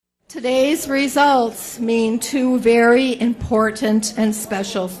Today's results mean two very important and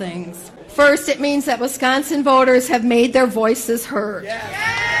special things. First, it means that Wisconsin voters have made their voices heard.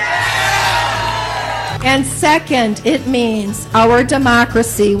 And second, it means our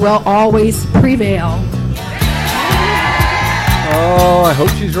democracy will always prevail. Oh, I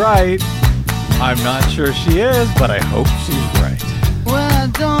hope she's right. I'm not sure she is, but I hope she's right. Well, I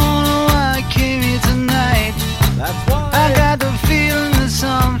don't know why I came here tonight. That's why. I got the feeling that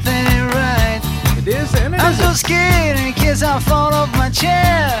something ain't right. It is, and it I'm so isn't. scared in case I fall off my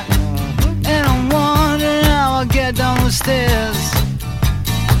chair. And I'm wondering how I'll get down the stairs.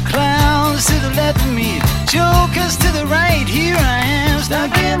 Clowns to the left of me, jokers to the right. Here I am,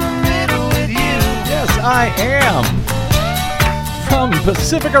 stuck in the middle with you. Yes, I am. From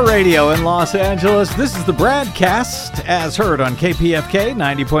Pacifica Radio in Los Angeles, this is the BradCast, as heard on KPFK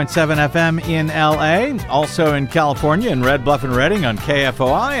 90.7 FM in LA, also in California in Red Bluff and Redding on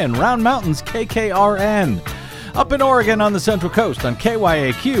KFOI, and Round Mountains KKRN. Up in Oregon on the Central Coast on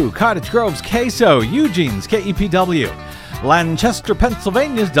KYAQ, Cottage Grove's KSO, Eugene's KEPW, Lancaster,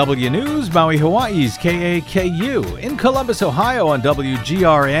 Pennsylvania's W News, Maui, Hawaii's KAKU, in Columbus, Ohio on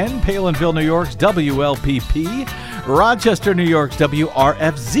WGRN, Palinville, New York's WLPP, Rochester, New York's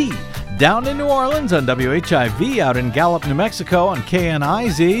WRFZ, down in New Orleans on WHIV, out in Gallup, New Mexico on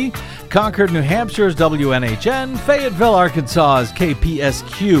KNIZ, Concord, New Hampshire's WNHN, Fayetteville, Arkansas's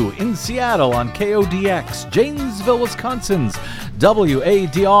KPSQ, in Seattle on KODX, Janesville, Wisconsin's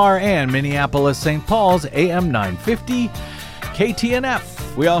WADR, and Minneapolis, St. Paul's AM 950, KTNF.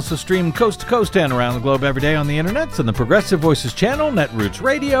 We also stream coast to coast and around the globe every day on the internet on the Progressive Voices channel, Netroots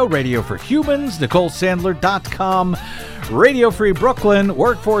Radio, Radio for Humans, NicoleSandler.com, Radio Free Brooklyn,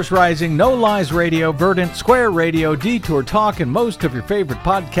 Workforce Rising, No Lies Radio, Verdant Square Radio, Detour Talk, and most of your favorite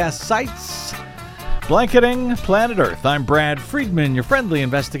podcast sites. Blanketing Planet Earth. I'm Brad Friedman, your friendly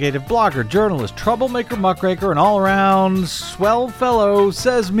investigative blogger, journalist, troublemaker, muckraker, and all-around swell fellow,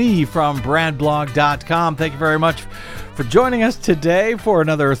 says me from bradblog.com. Thank you very much for joining us today for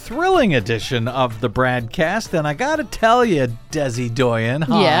another thrilling edition of the BradCast. And I gotta tell you, Desi Doyen,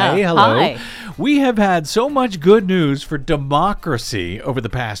 hi, yeah, hello. Hi. We have had so much good news for democracy over the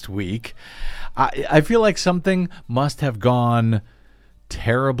past week. I feel like something must have gone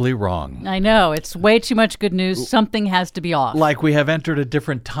terribly wrong. I know. It's way too much good news. Something has to be off. Like we have entered a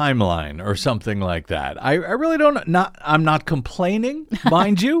different timeline or something like that. I really don't, I'm not complaining,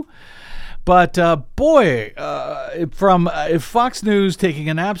 mind you. But boy, from Fox News taking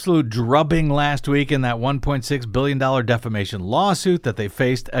an absolute drubbing last week in that $1.6 billion defamation lawsuit that they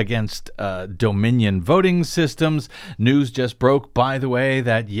faced against Dominion voting systems. News just broke, by the way,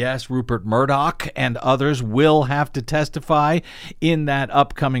 that yes, Rupert Murdoch and others will have to testify in that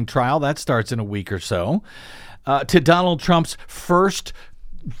upcoming trial. That starts in a week or so. To Donald Trump's first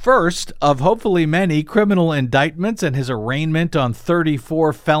of hopefully many criminal indictments and his arraignment on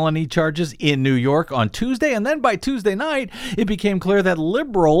 34 felony charges in New York on Tuesday. And then by Tuesday night, it became clear that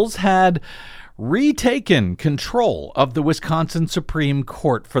liberals had retaken control of the Wisconsin Supreme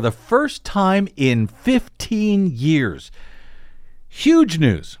Court for the first time in 15 years. Huge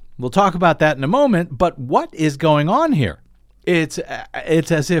news. We'll talk about that in a moment. But what is going on here? It's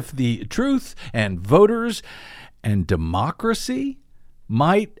as if the truth and voters and democracy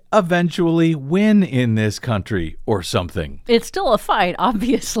might eventually win in this country or something. It's still a fight,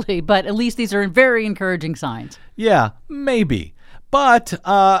 obviously, but at least these are very encouraging signs. Yeah, maybe. But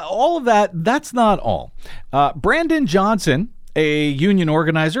all of that's not all. Brandon Johnson, a union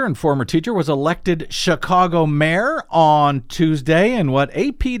organizer and former teacher, was elected Chicago mayor on Tuesday in what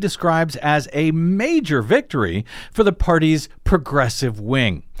AP describes as a major victory for the party's progressive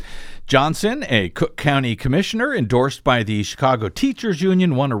wing. Johnson, a Cook County commissioner endorsed by the Chicago Teachers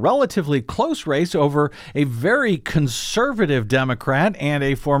Union, won a relatively close race over a very conservative Democrat and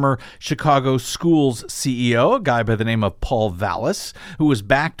a former Chicago schools CEO, a guy by the name of Paul Vallis, who was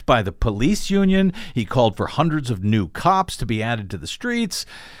backed by the police union. He called for hundreds of new cops to be added to the streets.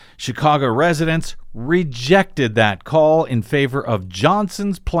 Chicago residents rejected that call in favor of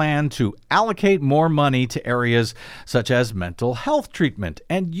Johnson's plan to allocate more money to areas such as mental health treatment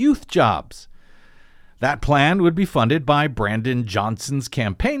and youth jobs. That plan would be funded by Brandon Johnson's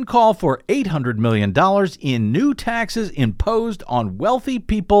campaign call for $800 million in new taxes imposed on wealthy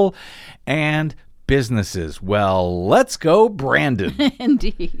people and businesses. Well, let's go, Brandon.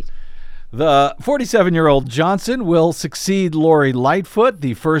 Indeed. The 47-year-old Johnson will succeed Lori Lightfoot,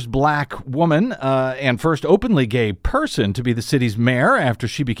 the first black woman and first openly gay person to be the city's mayor after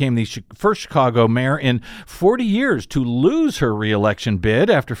she became the first Chicago mayor in 40 years to lose her re-election bid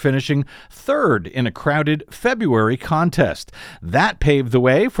after finishing third in a crowded February contest. That paved the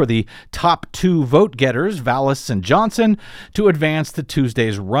way for the top two vote-getters, Vallis and Johnson, to advance to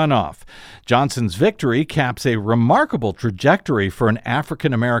Tuesday's runoff. Johnson's victory caps a remarkable trajectory for an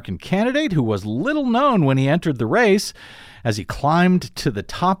African-American candidate who was little known when he entered the race, as he climbed to the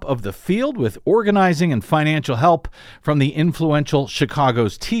top of the field with organizing and financial help from the influential Chicago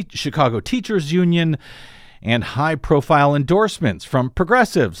Teachers Union and high-profile endorsements from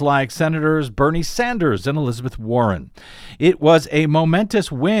progressives like Senators Bernie Sanders and Elizabeth Warren. It was a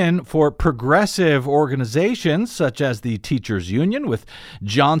momentous win for progressive organizations such as the Teachers Union, with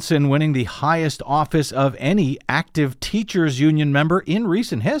Johnson winning the highest office of any active Teachers Union member in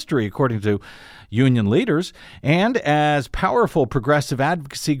recent history, according to union leaders, and as powerful progressive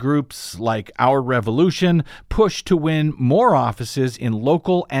advocacy groups like Our Revolution push to win more offices in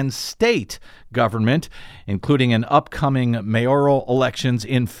local and state government, including in upcoming mayoral elections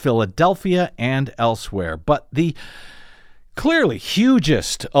in Philadelphia and elsewhere. But the clearly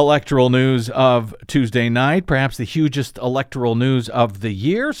hugest electoral news of Tuesday night, perhaps the hugest electoral news of the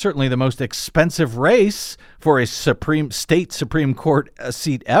year, certainly the most expensive race for a state Supreme Court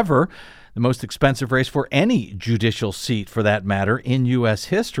seat ever, the most expensive race for any judicial seat, for that matter, in U.S.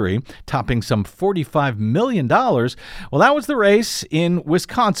 history, topping some $45 million. Well, that was the race in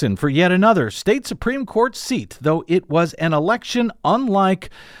Wisconsin for yet another state Supreme Court seat, though it was an election unlike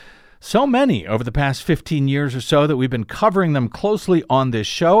so many over the past 15 years or so that we've been covering them closely on this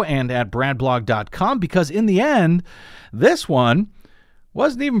show and at bradblog.com, because in the end, this one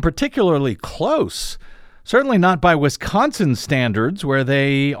wasn't even particularly close. Certainly not by Wisconsin standards, where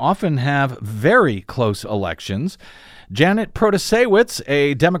they often have very close elections. Janet Protasewicz,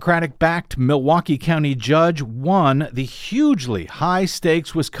 a Democratic-backed Milwaukee County judge, won the hugely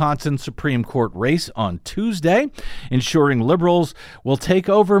high-stakes Wisconsin Supreme Court race on Tuesday, ensuring liberals will take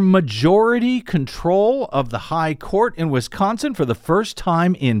over majority control of the high court in Wisconsin for the first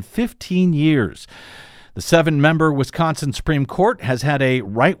time in 15 years. The 7-member Wisconsin Supreme Court has had a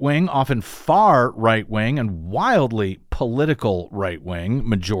right-wing, often far right-wing, and wildly political right-wing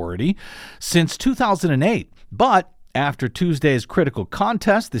majority since 2008. But after Tuesday's critical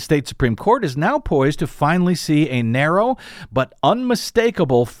contest, the state Supreme Court is now poised to finally see a narrow but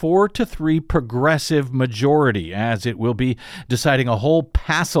unmistakable 4-3 progressive majority, as it will be deciding a whole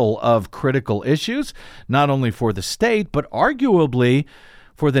passel of critical issues, not only for the state, but arguably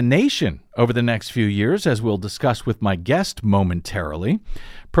for the nation over the next few years, as we'll discuss with my guest momentarily.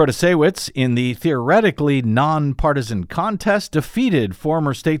 Protasewicz, in the theoretically nonpartisan contest, defeated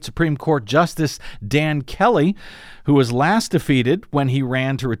former state Supreme Court Justice Dan Kelly, who was last defeated when he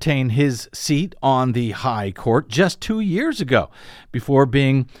ran to retain his seat on the high court just 2 years ago, before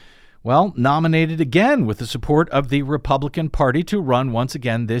being nominated again with the support of the Republican Party to run once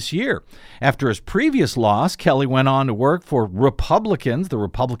again this year. After his previous loss, Kelly went on to work for Republicans, the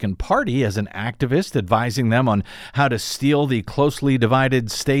Republican Party, as an activist, advising them on how to steal the closely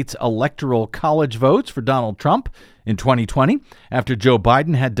divided state's electoral college votes for Donald Trump in 2020, after Joe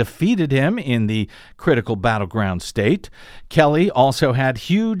Biden had defeated him in the critical battleground state. Kelly also had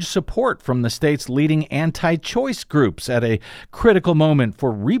huge support from the state's leading anti-choice groups at a critical moment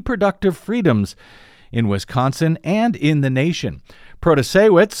for reproductive freedoms in Wisconsin and in the nation.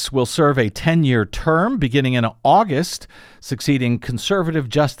 Protasewicz will serve a 10-year term beginning in August, succeeding conservative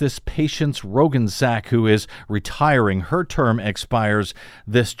Justice Patience Rogensack, who is retiring. Her term expires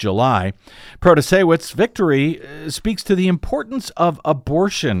this July. Protasewicz's victory speaks to the importance of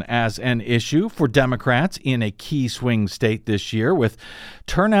abortion as an issue for Democrats in a key swing state this year, with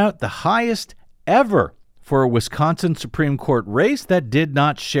turnout the highest ever for a Wisconsin Supreme Court race that did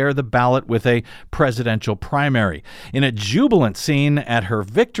not share the ballot with a presidential primary. In a jubilant scene at her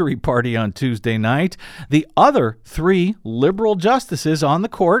victory party on Tuesday night, the other 3 liberal justices on the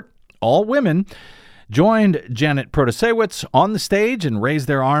court, all women, joined Janet Protasewicz on the stage and raised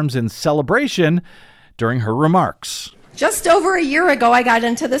their arms in celebration during her remarks. Just over a year ago, I got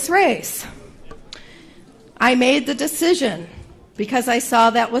into this race. I made the decision because I saw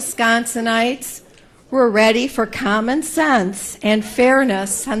that Wisconsinites were ready for common sense and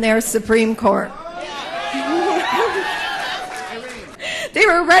fairness on their Supreme Court. They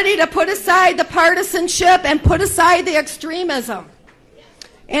were ready to put aside the partisanship and put aside the extremism,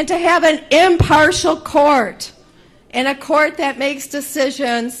 and to have an impartial court, and a court that makes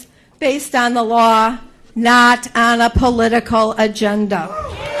decisions based on the law, not on a political agenda.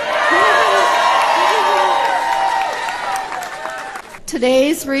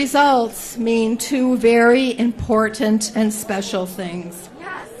 Today's results mean two very important and special things.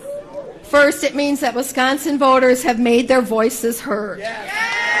 First, it means that Wisconsin voters have made their voices heard.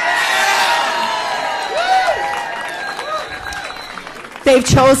 They've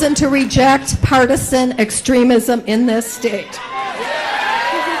chosen to reject partisan extremism in this state.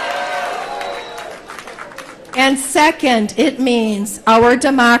 And second, it means our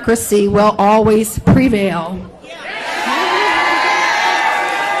democracy will always prevail.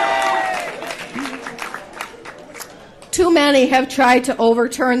 Too many have tried to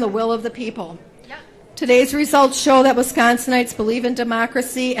overturn the will of the people. Today's results show that Wisconsinites believe in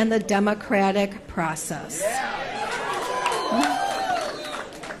democracy and the democratic process.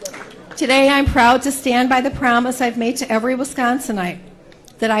 Today, I'm proud to stand by the promise I've made to every Wisconsinite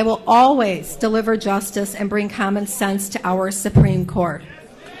that I will always deliver justice and bring common sense to our Supreme Court.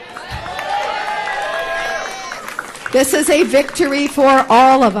 This is a victory for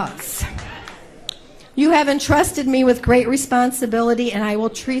all of us. You have entrusted me with great responsibility, and I will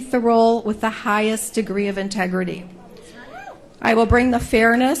treat the role with the highest degree of integrity. I will bring the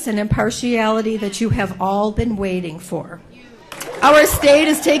fairness and impartiality that you have all been waiting for. Our state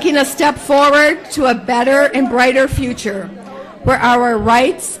is taking a step forward to a better and brighter future where our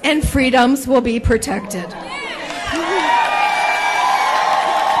rights and freedoms will be protected.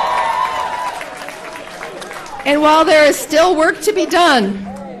 And while there is still work to be done,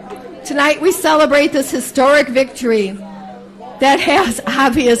 tonight we celebrate this historic victory that has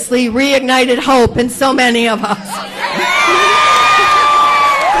obviously reignited hope in so many of us.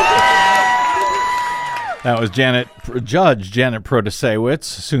 That was Judge Janet Protasewicz,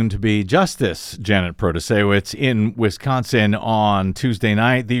 soon to be Justice Janet Protasewicz, in Wisconsin on Tuesday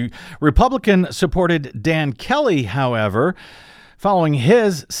night. The Republican-supported Dan Kelly, however, following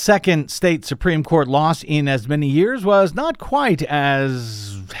his second state Supreme Court loss in as many years, was not quite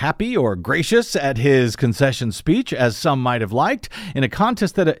as happy or gracious at his concession speech as some might have liked, in a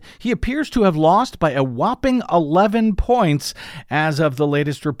contest that he appears to have lost by a whopping 11 points as of the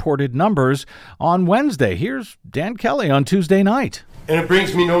latest reported numbers on Wednesday. Here's Dan Kelly on Tuesday night. And it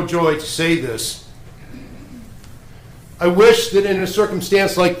brings me no joy to say this. I wish that in a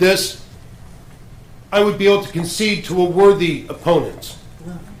circumstance like this, I would be able to concede to a worthy opponent.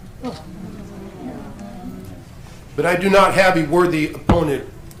 But I do not have a worthy opponent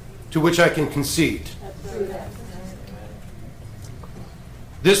to which I can concede.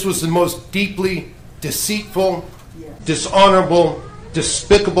 This was the most deeply deceitful, dishonorable,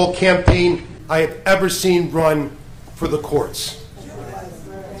 despicable campaign I have ever seen run for the courts.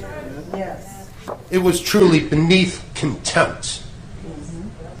 It was truly beneath contempt.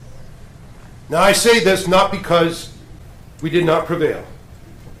 Now, I say this not because we did not prevail.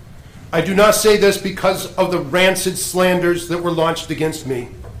 I do not say this because of the rancid slanders that were launched against me,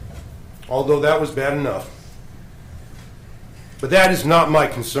 although that was bad enough. But that is not my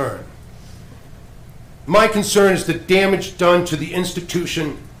concern. My concern is the damage done to the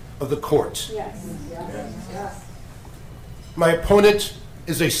institution of the court. Yes. My opponent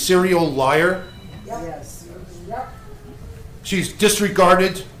is a serial liar. Yes. She's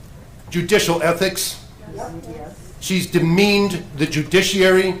disregarded judicial ethics. She's demeaned the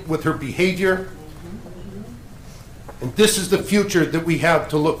judiciary with her behavior. And this is the future that we have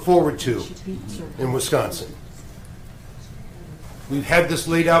to look forward to in Wisconsin. We've had this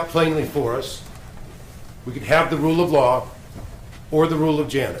laid out plainly for us. We could have the rule of law or the rule of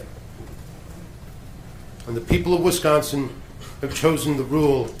Janet. And the people of Wisconsin have chosen the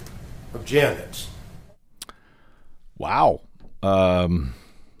rule of Janet. Wow.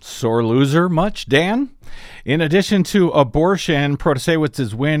 Sore loser much, Dan? In addition to abortion,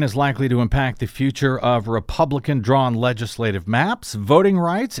 Protasewicz's win is likely to impact the future of Republican-drawn legislative maps, voting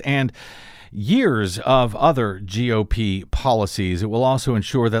rights, and years of other GOP policies. It will also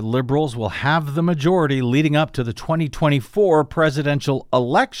ensure that liberals will have the majority leading up to the 2024 presidential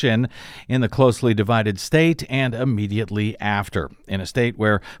election in the closely divided state and immediately after, in a state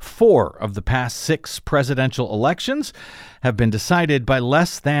where 4 of the past 6 presidential elections have been decided by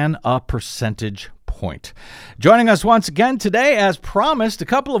less than a percentage point. Joining us once again today, as promised a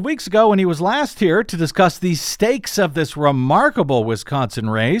couple of weeks ago when he was last here, to discuss the stakes of this remarkable Wisconsin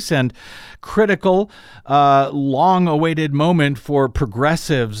race and critical, long-awaited moment for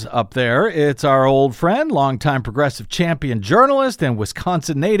progressives up there. It's our old friend, longtime progressive champion journalist and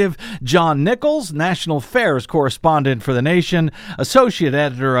Wisconsin native John Nichols, national affairs correspondent for The Nation, associate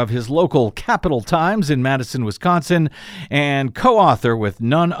editor of his local Capital Times in Madison, Wisconsin, and co-author with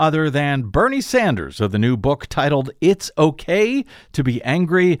none other than Bernie Sanders authors of the new book titled It's Okay to Be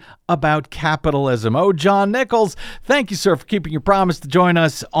Angry About Capitalism. Oh, John Nichols, thank you, sir, for keeping your promise to join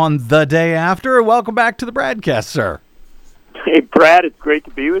us on the day after. Welcome back to the BradCast, sir. Hey, Brad, it's great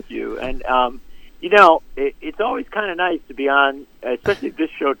to be with you. And, it's always kind of nice to be on, especially this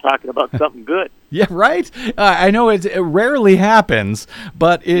show, talking about something good. Yeah, right? I know it rarely happens,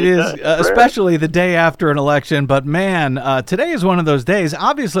 but it is especially the day after an election. But, man, today is one of those days.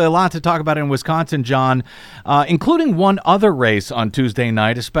 Obviously, a lot to talk about in Wisconsin, John, including one other race on Tuesday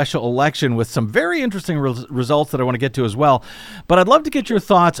night, a special election with some very interesting results that I want to get to as well. But I'd love to get your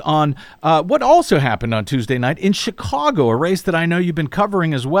thoughts on what also happened on Tuesday night in Chicago, a race that I know you've been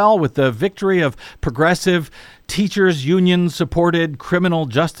covering as well, with the victory of progressive teachers union supported criminal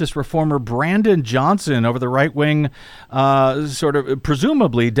justice reformer Brandon Johnson over the right-wing, sort of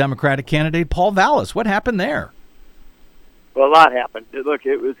presumably Democratic candidate Paul Vallas. What happened there? Well, a lot happened. Look,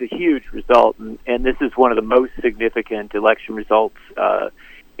 it was a huge result, and this is one of the most significant election results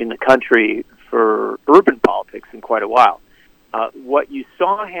in the country for urban politics in quite a while. What you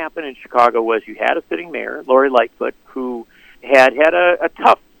saw happen in Chicago was you had a sitting mayor, Lori Lightfoot, who had a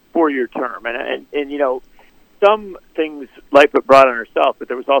tough four-year term, and some things Lightfoot brought on herself, but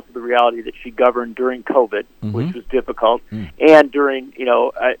there was also the reality that she governed during COVID, which was difficult, and during,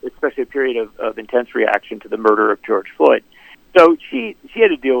 especially a period of intense reaction to the murder of George Floyd. So she had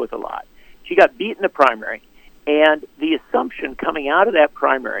to deal with a lot. She got beat in the primary, and the assumption coming out of that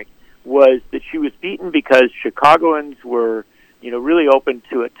primary was that she was beaten because Chicagoans were, really open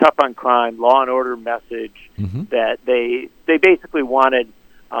to a tough on crime, law and order message, that they basically wanted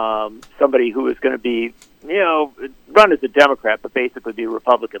somebody who was going to be, run as a Democrat, but basically be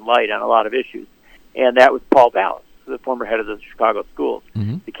Republican light on a lot of issues. And that was Paul Vallas, the former head of the Chicago schools.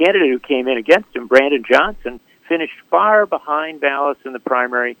 The candidate who came in against him, Brandon Johnson, finished far behind Vallas in the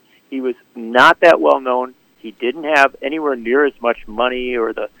primary. He was not that well known. He didn't have anywhere near as much money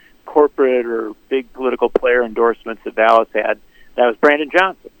or the corporate or big political player endorsements that Vallas had. That was Brandon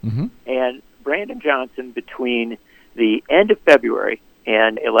Johnson. And Brandon Johnson, between the end of February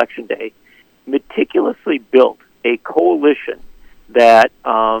and Election Day, meticulously built a coalition that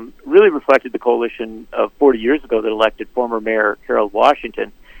really reflected the coalition of 40 years ago that elected former Mayor Harold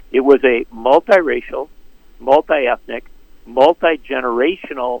Washington. It was a multiracial, multi-ethnic,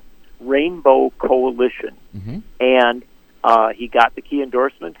 multi-generational rainbow coalition. And he got the key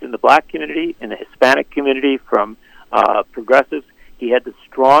endorsements in the black community, in the Hispanic community from progressives. He had the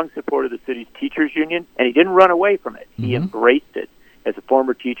strong support of the city's teachers union, and he didn't run away from it. He embraced it as a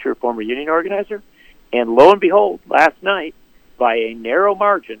former teacher, former union organizer. And lo and behold, last night, by a narrow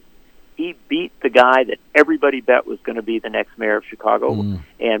margin, he beat the guy that everybody bet was going to be the next mayor of Chicago.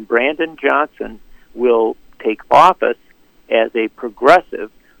 And Brandon Johnson will take office as a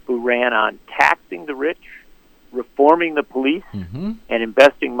progressive who ran on taxing the rich, reforming the police, and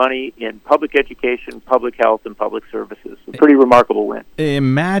investing money in public education, public health, and public services. A pretty remarkable win.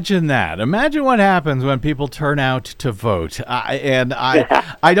 Imagine that. Imagine what happens when people turn out to vote.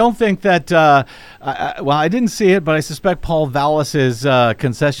 I don't think that, I didn't see it, but I suspect Paul Vallas's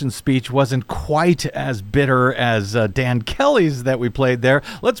concession speech wasn't quite as bitter as Dan Kelly's that we played there.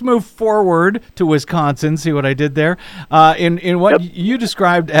 Let's move forward to Wisconsin, see what I did there. In what you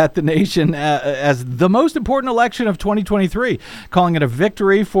described at The Nation as the most important election of 2023, calling it a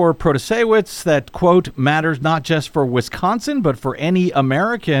victory for Protasewicz that, quote, matters not just for Wisconsin, but for any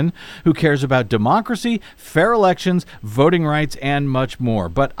American who cares about democracy, fair elections, voting rights, and much more.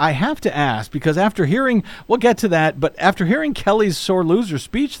 But I have to ask, because after hearing, we'll get to that, but after hearing Kelly's sore loser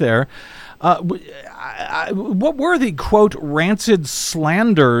speech there, what were the, quote, rancid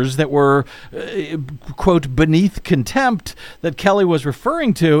slanders that were, quote, beneath contempt that Kelly was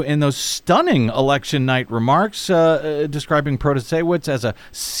referring to in those stunning election night remarks describing Protasewicz as a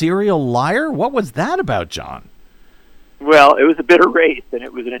serial liar? What was that about, John? Well, it was a bitter race, and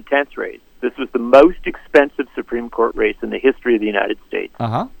it was an intense race. This was the most expensive Supreme Court race in the history of the United States.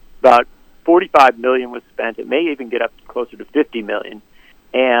 About $45 million was spent. It may even get up closer to $50 million.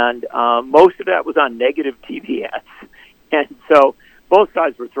 And most of that was on negative TV ads. And so both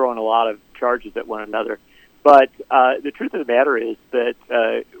sides were throwing a lot of charges at one another. But the truth of the matter is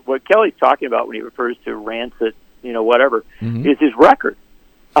that what Kelly's talking about when he refers to rancid, whatever, is his record.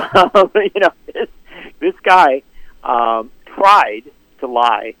 This guy tried to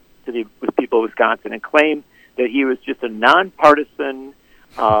lie to the people of Wisconsin and claim that he was just a nonpartisan,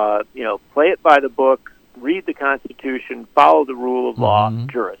 play it by the book, read the Constitution, follow the rule of law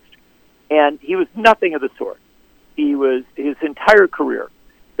jurist. And he was nothing of the sort. He was, his entire career,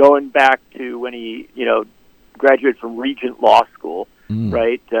 going back to when he, graduated from Regent Law School,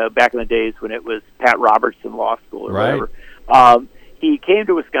 right? Back in the days when it was Pat Robertson Law School or Right. whatever. He came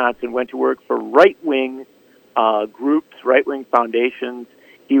to Wisconsin, went to work for right-wing groups, right-wing foundations.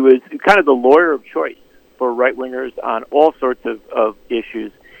 He was kind of the lawyer of choice for right-wingers on all sorts of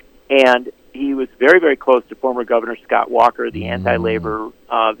issues. And he was very, very close to former Governor Scott Walker, the anti-labor,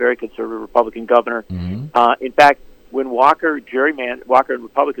 very conservative Republican governor. In fact, when Walker and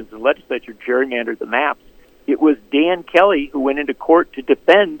Republicans in the legislature gerrymandered the maps, it was Dan Kelly who went into court to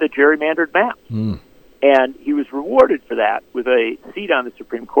defend the gerrymandered maps. And he was rewarded for that with a seat on the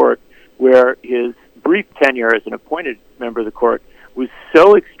Supreme Court, where his brief tenure as an appointed member of the court was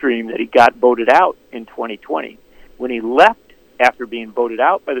so extreme that he got voted out in 2020. When he left after being voted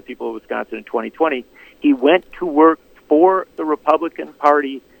out by the people of Wisconsin in 2020, he went to work for the Republican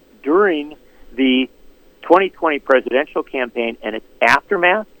Party during the 2020 presidential campaign and its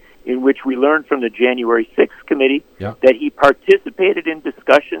aftermath, in which we learned from the January 6th committee that he participated in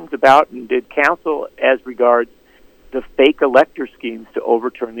discussions about and did counsel as regards the fake elector schemes to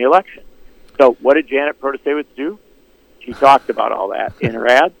overturn the election. So what did Janet Protasiewicz do? She talked about all that in her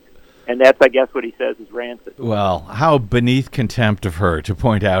ads, and that's, I guess, what he says is rancid. Well, how beneath contempt of her to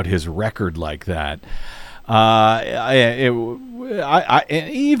point out his record like that.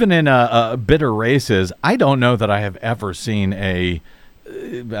 Even in bitter races, I don't know that I have ever seen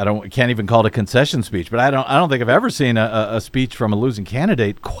can't even call it a concession speech, but I don't think I've ever seen a speech from a losing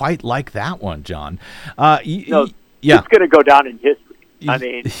candidate quite like that one, John. It's going to go down in history. I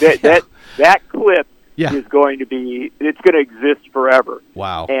mean, that clip is going to exist forever.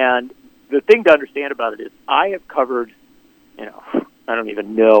 Wow. And the thing to understand about it is I have covered, I don't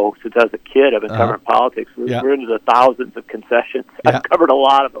even know, since I was a kid, I've been covering politics. We're into the thousands of concessions. I've covered a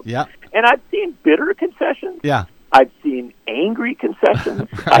lot of them. Yeah. And I've seen bitter concessions. Yeah. I've seen angry concessions.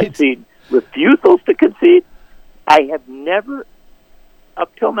 Right. I've seen refusals to concede. I have never,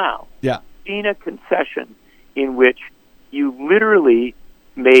 up till now, seen a concession in which you literally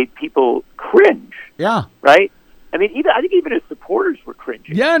made people cringe. Yeah. Right? I mean, I think even his supporters were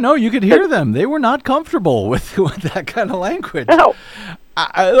cringing. Yeah, no, you could hear them. They were not comfortable with that kind of language. No.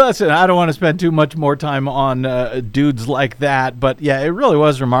 Listen, I don't want to spend too much more time on dudes like that, but yeah, it really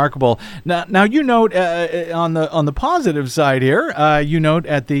was remarkable. Now you note on the positive side here, you note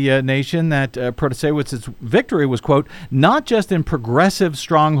at the Nation that Protasiewicz's victory was, quote, not just in progressive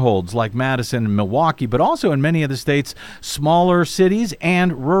strongholds like Madison and Milwaukee, but also in many of the state's smaller cities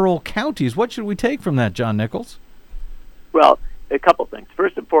and rural counties. What should we take from that, John Nichols? Well, a couple things.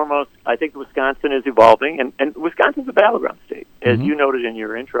 First and foremost, I think Wisconsin is evolving, and Wisconsin's a battleground state. As you noted in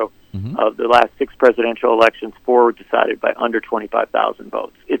your intro, of the last 6 presidential elections, 4 were decided by under 25,000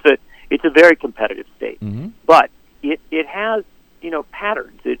 votes. It's a very competitive state, but it has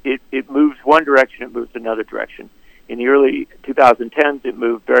patterns. It moves one direction, it moves another direction. In the early 2010s, it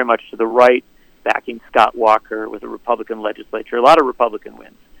moved very much to the right, backing Scott Walker with a Republican legislature. A lot of Republican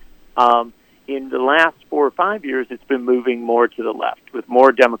wins. In the last 4 or 5 years, it's been moving more to the left with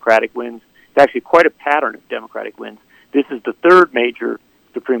more Democratic wins. It's actually quite a pattern of Democratic wins. This is the 3rd major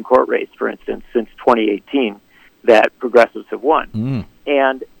Supreme Court race, for instance, since 2018 that progressives have won.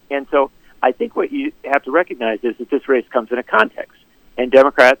 And so I think what you have to recognize is that this race comes in a context, and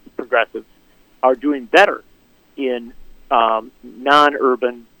Democrats and progressives are doing better in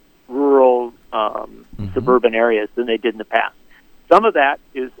non-urban, rural, suburban areas than they did in the past. Some of that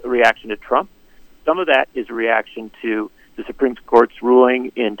is a reaction to Trump. Some of that is a reaction to the Supreme Court's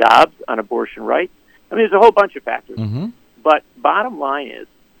ruling in Dobbs on abortion rights. I mean, there's a whole bunch of factors. But bottom line is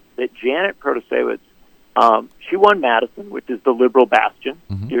that Janet Protasiewicz, she won Madison, which is the liberal bastion.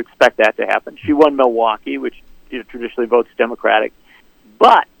 You expect that to happen. She won Milwaukee, which traditionally votes Democratic.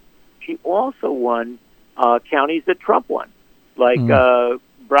 But she also won counties that Trump won, like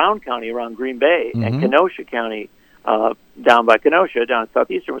Brown County around Green Bay and Kenosha County down by Kenosha, down in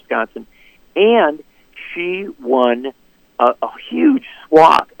southeastern Wisconsin. And she won a huge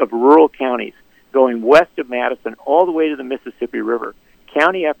swath of rural counties going west of Madison all the way to the Mississippi River,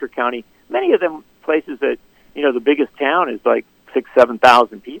 county after county, many of them places that, the biggest town is like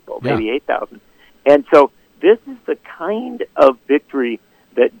 6,000-7,000 people, maybe 8,000. And so this is the kind of victory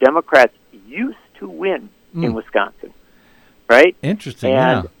that Democrats used to win in Wisconsin, right? Interesting,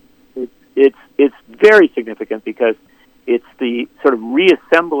 and it's very significant because it's the sort of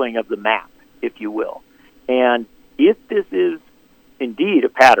reassembling of the map, if you will. And if this is indeed a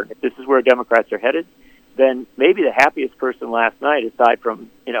pattern, if this is where Democrats are headed, then maybe the happiest person last night, aside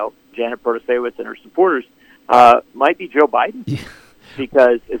from, Janet Protasiewicz and her supporters, might be Joe Biden.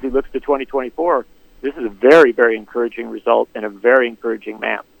 Because as he looks to 2024, this is a very, very encouraging result and a very encouraging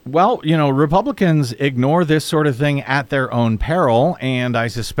map. Well, Republicans ignore this sort of thing at their own peril, and I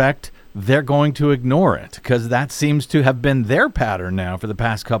suspect they're going to ignore it because that seems to have been their pattern now for the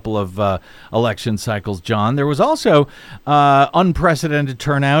past couple of election cycles, John. There was also unprecedented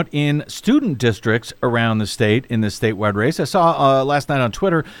turnout in student districts around the state in this statewide race. I saw last night on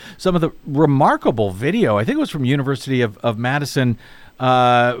Twitter some of the remarkable video. I think it was from University of Madison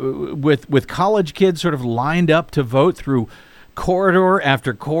with college kids sort of lined up to vote through corridor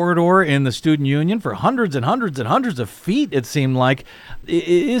after corridor in the student union for hundreds and hundreds and hundreds of feet, it seemed like.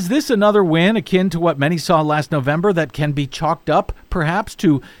 Is this another win akin to what many saw last November that can be chalked up perhaps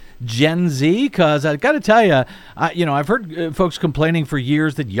to Gen Z? Because I've got to tell you, I've heard folks complaining for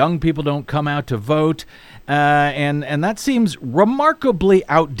years that young people don't come out to vote, and that seems remarkably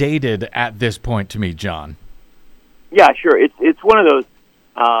outdated at this point to me, John. Yeah, sure. It's one of those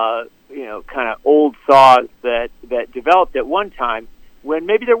kind of old saws that developed at one time when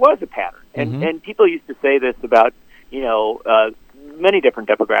maybe there was a pattern. And people used to say this about, many different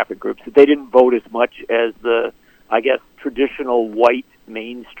demographic groups, that they didn't vote as much as the, I guess, traditional white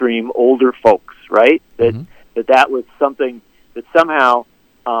mainstream older folks, right? That was something that somehow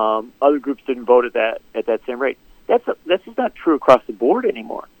other groups didn't vote at that same rate. That's just not true across the board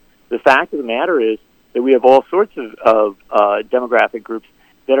anymore. The fact of the matter is that we have all sorts of demographic groups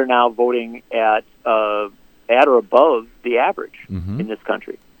that are now voting at or above the average in this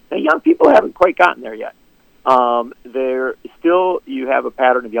country. Now, young people haven't quite gotten there yet. You have a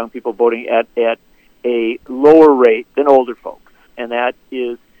pattern of young people voting at a lower rate than older folks, and that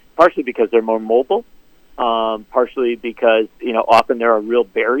is partially because they're more mobile, partially because often there are real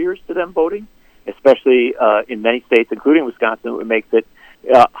barriers to them voting, especially in many states, including Wisconsin, it makes it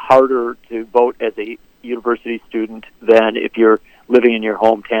harder to vote as a university student than if you're living in your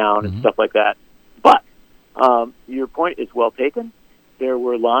hometown and stuff like that. But your point is well taken. There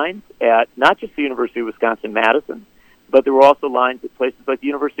were lines at not just the University of Wisconsin-Madison, but there were also lines at places like the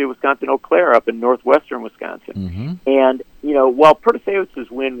University of Wisconsin-Eau Claire up in northwestern Wisconsin. And, while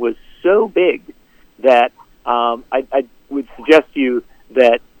Protasewicz's win was so big that I would suggest to you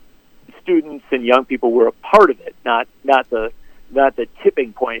that students and young people were a part of it, not the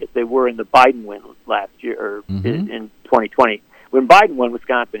tipping point as they were in the Biden win last year or in 2020. When Biden won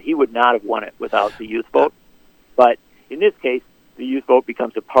Wisconsin, he would not have won it without the youth vote. But in this case, the youth vote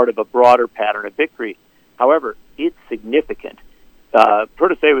becomes a part of a broader pattern of victory. However, it's significant.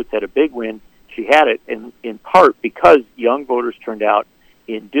 Protasewicz had a big win. She had it in part because young voters turned out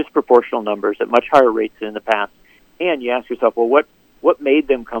in disproportional numbers at much higher rates than in the past. And you ask yourself, well, what made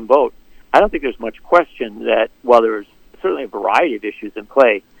them come vote? I don't think there's much question that while there's certainly a variety of issues in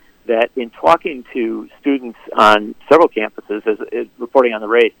play, that in talking to students on several campuses, as reporting on the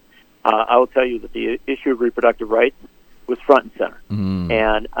race, I will tell you that the issue of reproductive rights was front and center.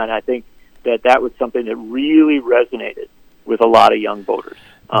 And I think that was something that really resonated with a lot of young voters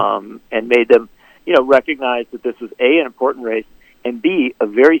and made them, recognize that this was A, an important race, and B, a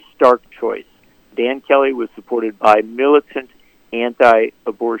very stark choice. Dan Kelly was supported by militant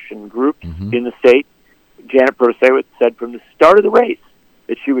anti-abortion groups in the state. Janet Protasewicz said from the start of the race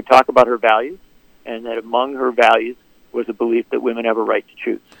that she would talk about her values, and that among her values was a belief that women have a right to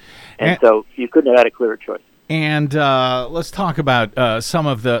choose. And so you couldn't have had a clearer choice. And let's talk about some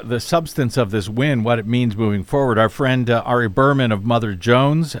of the substance of this win, what it means moving forward. Our friend Ari Berman of Mother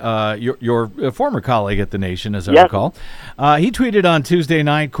Jones, your former colleague at The Nation, as I recall, he tweeted on Tuesday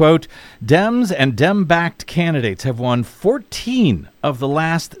night, quote, Dems and Dem-backed candidates have won 14 of the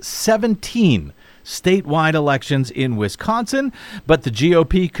last 17 statewide elections in Wisconsin, but the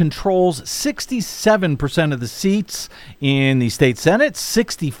GOP controls 67% of the seats in the state Senate,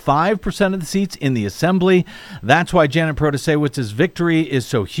 65% of the seats in the Assembly. That's why Janet Protasewicz's victory is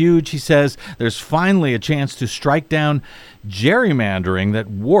so huge. He says there's finally a chance to strike down gerrymandering that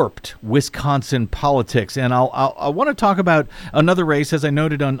warped Wisconsin politics. And I want to talk about another race, as I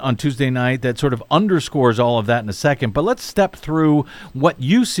noted on Tuesday night, that sort of underscores all of that in a second. But let's step through what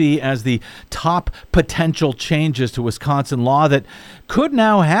you see as the top potential changes to Wisconsin law that could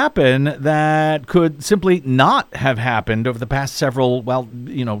now happen that could simply not have happened over the past several,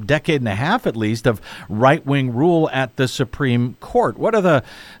 decade and a half at least, of right-wing rule at the Supreme Court. What are the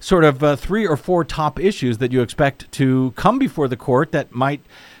sort of 3 or 4 top issues that you expect to come before the court that might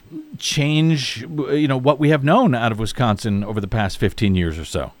change, what we have known out of Wisconsin over the past 15 years or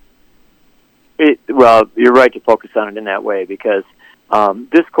so? Well, you're right to focus on it in that way because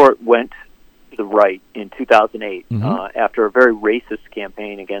this court went to the right in 2008 after a very racist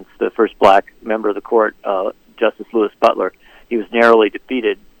campaign against the first black member of the court, Justice Louis Butler. He was narrowly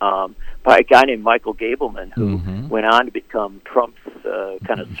defeated by a guy named Michael Gableman, who went on to become Trump's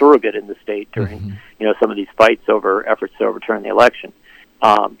kind of surrogate in the state during some of these fights over efforts to overturn the election.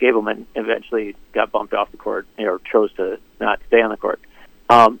 Gableman eventually got bumped off the court, or chose to not stay on the court.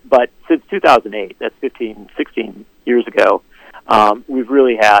 But since 2008, that's 16 years ago, we've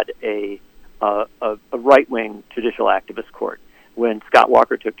really had a right-wing judicial activist court. When Scott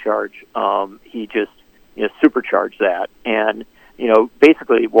Walker took charge, he just supercharged that. And,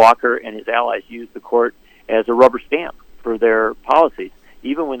 basically Walker and his allies used the court as a rubber stamp for their policies,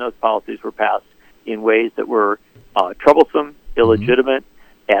 even when those policies were passed in ways that were troublesome, illegitimate,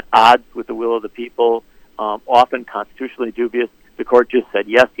 at odds with the will of the people, often constitutionally dubious. The court just said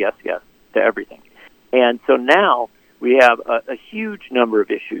yes, yes, yes to everything. And so now we have a huge number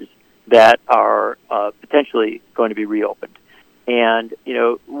of issues that are potentially going to be reopened. And,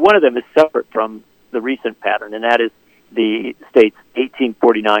 one of them is separate from the recent pattern, and that is the state's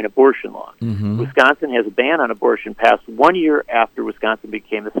 1849 abortion law. Wisconsin has a ban on abortion passed 1 year after Wisconsin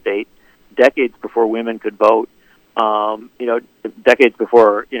became a state, decades before women could vote, decades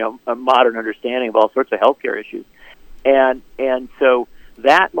before, a modern understanding of all sorts of healthcare issues. And so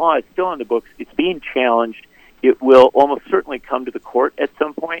that law is still on the books. It's being challenged. It will almost certainly come to the court at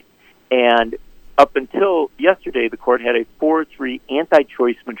some point. And up until yesterday, the court had a 4-3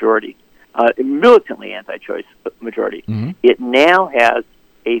 anti-choice majority, a militantly anti-choice majority. It now has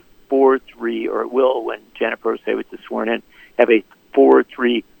a 4-3, or it will, when Janet Protasiewicz is sworn in, have a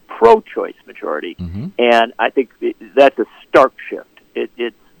 4-3 pro-choice majority. And I think that's a stark shift.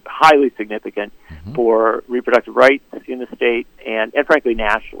 It's highly significant for reproductive rights in the state and frankly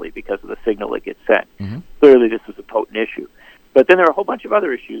nationally, because of the signal it gets sent. Clearly this was a potent issue. But then there are a whole bunch of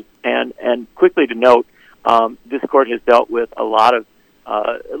other issues, and quickly to note, this court has dealt with a lot of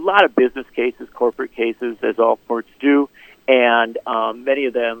business cases, corporate cases, as all courts do, and many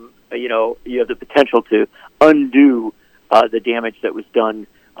of them, you have the potential to undo the damage that was done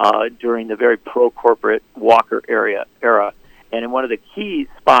during the very pro-corporate Walker era. And in one of the key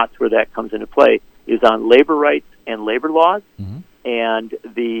spots where that comes into play is on labor rights and labor laws. And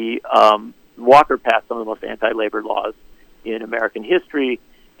the Walker passed some of the most anti-labor laws in American history,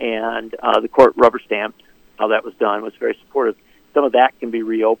 and the court rubber-stamped how that was done, was very supportive. Some of that can be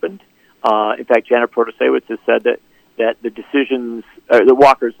reopened. In fact, Janet Protasiewicz has said that the decisions, the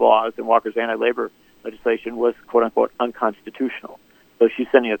Walker's laws and Walker's anti-labor legislation was, quote-unquote, unconstitutional. So she's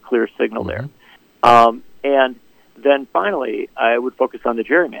sending a clear signal there. And then finally, I would focus on the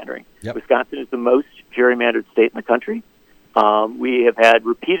gerrymandering. Wisconsin is the most gerrymandered state in the country. We have had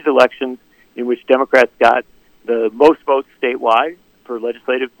repeated elections in which Democrats got the most votes statewide for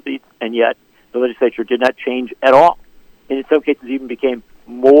legislative seats, and yet the legislature did not change at all. And in some cases even became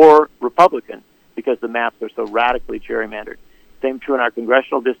more Republican because the maps are so radically gerrymandered. Same true in our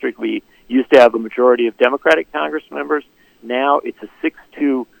congressional district. We used to have a majority of Democratic Congress members. Now it's a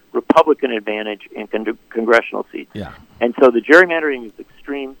 6-2 Republican advantage in congressional seats. And so the gerrymandering is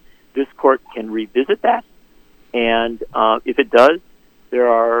extreme. This court can revisit that. And if it does, there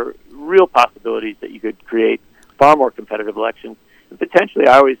are real possibilities that you could create far more competitive elections. And potentially,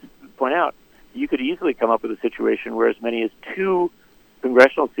 I always point out, you could easily come up with a situation where as many as 2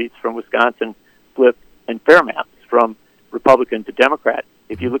 congressional seats from Wisconsin flip in fair maps from Republican to Democrat.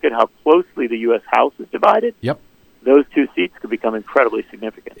 If you look at how closely the U.S. House is divided, those 2 seats could become incredibly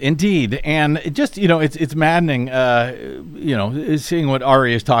significant. Indeed. And just, it's maddening, seeing what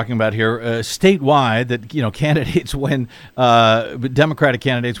Ari is talking about here, statewide, that, candidates win, Democratic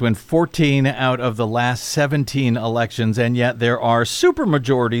candidates win 14 out of the last 17 elections, and yet there are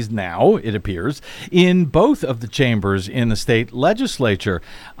supermajorities now, it appears, in both of the chambers in the state legislature.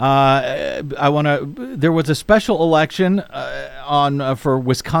 There was a special election for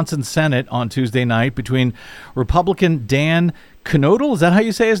Wisconsin Senate on Tuesday night between Republican Dan Knodel. Is that how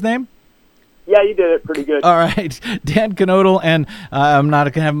you say his name? Yeah, you did it pretty good. All right. Dan Knodel, and I'm not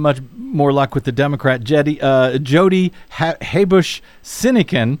going to have much more luck with the Democrat, Jody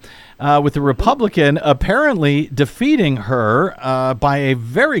Habush-Sinekin, with the Republican apparently defeating her by a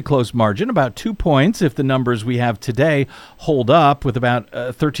very close margin, about 2 points if the numbers we have today hold up, with about a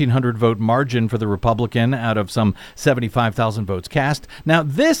 1,300 vote margin for the Republican out of some 75,000 votes cast. Now,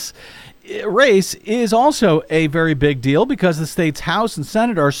 this race is also a very big deal because the state's House and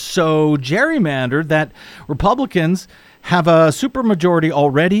Senate are so gerrymandered that Republicans have a supermajority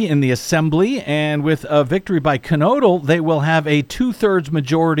already in the Assembly, and with a victory by Knodel, they will have a 2/3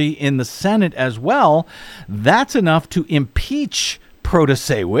 majority in the Senate as well. That's enough to impeach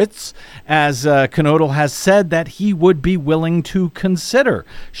Protasiewicz, as Knodel has said that he would be willing to consider.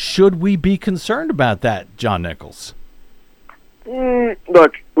 Should we be concerned about that, John Nichols?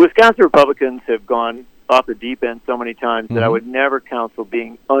 Look, Wisconsin Republicans have gone off the deep end so many times that I would never counsel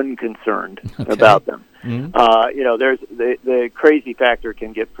being unconcerned about them. There's the crazy factor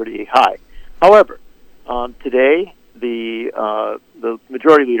can get pretty high. However, today the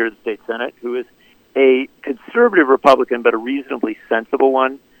majority leader of the state Senate, who is a conservative Republican but a reasonably sensible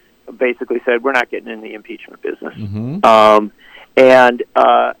one, basically said we're not getting in the impeachment business. And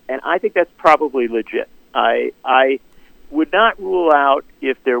I think that's probably legit. I would not rule out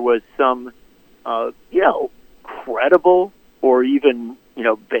if there was some credible or even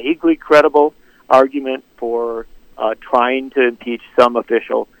vaguely credible argument for trying to impeach some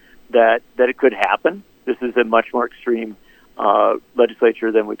official that it could happen. This is a much more extreme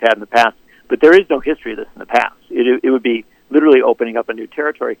legislature than we've had in the past. But there is no history of this in the past. It would be literally opening up a new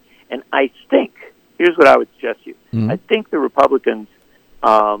territory. And I think, here's what I would suggest to you. I think the Republicans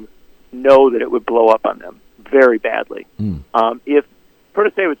know that it would blow up on them very badly. If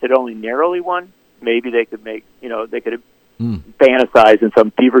Protasevich had only narrowly won, maybe they could they could fantasize in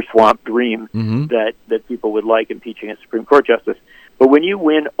some fever swamp dream that people would like impeaching a Supreme Court justice. But when you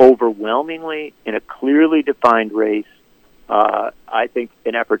win overwhelmingly in a clearly defined race, I think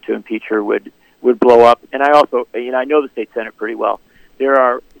an effort to impeach her would blow up. And I also, I know the state Senate pretty well. There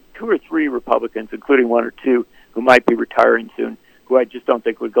are 2 or 3 Republicans, including 1 or 2, who might be retiring soon, who I just don't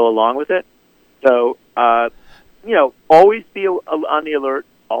think would go along with it. So, always be on the alert,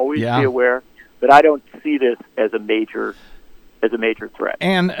 always be aware. But I don't see this as a major threat.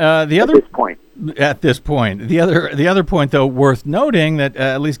 And at this point, the other point though worth noting that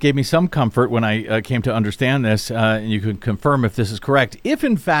at least gave me some comfort when I came to understand this. And you can confirm if this is correct. If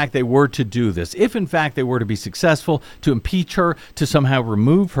in fact they were to do this, if in fact they were to be successful to impeach her, to somehow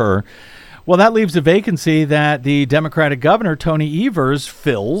remove her, well, that leaves a vacancy that the Democratic governor Tony Evers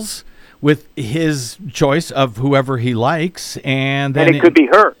fills with his choice of whoever he likes, and then it could be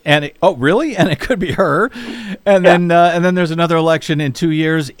her. Really? And it could be her, and then there's another election in 2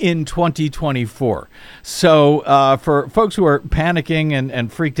 years in 2024. So for folks who are panicking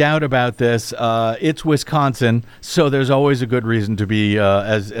and freaked out about this, it's Wisconsin, so there's always a good reason to be,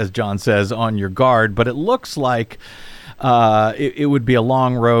 as John says, on your guard. But it looks like it would be a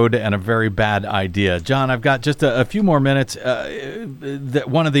long road and a very bad idea. John, I've got just a few more minutes.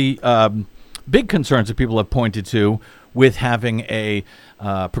 One of the big concerns that people have pointed to with having a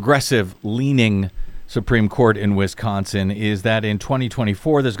progressive-leaning Supreme Court in Wisconsin is that in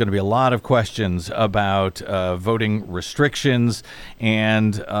 2024 there's going to be a lot of questions about voting restrictions,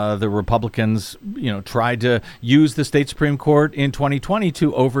 and the Republicans, tried to use the state Supreme Court in 2020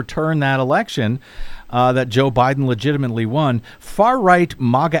 to overturn that election that Joe Biden legitimately won. Far-right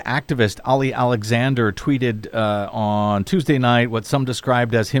MAGA activist Ali Alexander tweeted on Tuesday night what some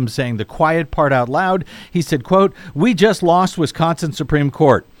described as him saying the quiet part out loud. He said, quote, "We just lost Wisconsin Supreme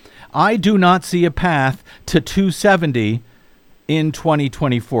Court. I do not see a path to 270 in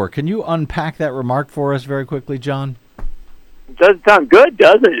 2024. Can you unpack that remark for us very quickly, John? It doesn't sound good,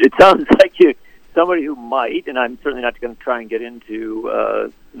 does it? It sounds like somebody who might, and I'm certainly not going to try and get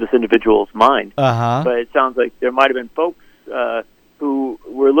into this individual's mind, but it sounds like there might have been folks who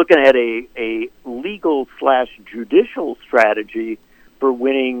were looking at a legal/judicial strategy for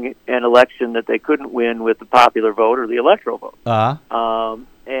winning an election that they couldn't win with the popular vote or the electoral vote.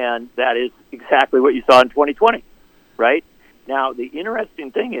 And that is exactly what you saw in 2020, right? Now, the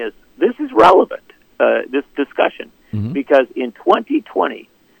interesting thing is this is relevant, this discussion, because in 2020,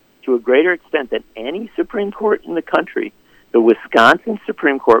 to a greater extent than any Supreme Court in the country, the Wisconsin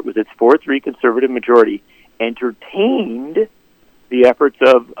Supreme Court, with its 4-3 conservative majority, entertained the efforts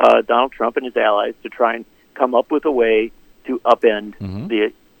of Donald Trump and his allies to try and come up with a way to upend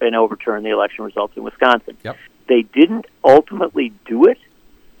and overturn the election results in Wisconsin. Yep. They didn't ultimately do it.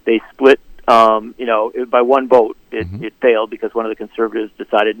 They split, by one vote. It failed because one of the conservatives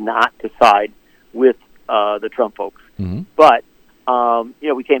decided not to side with the Trump folks. But,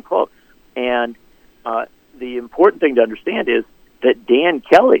 we came close. And the important thing to understand is that Dan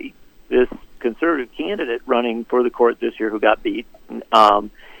Kelly, this conservative candidate running for the court this year who got beat,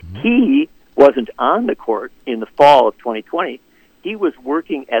 he wasn't on the court in the fall of 2020. He was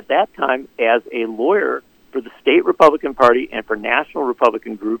working at that time as a lawyer for the state Republican Party and for national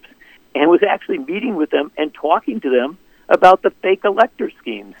Republican groups, and was actually meeting with them and talking to them about the fake elector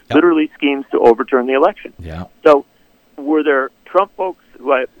schemes, literally schemes to overturn the election. Yeah. So were there Trump folks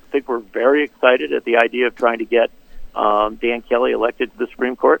who I think were very excited at the idea of trying to get Dan Kelly elected to the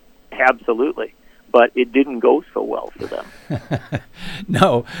Supreme Court? Absolutely. but it didn't go so well for them.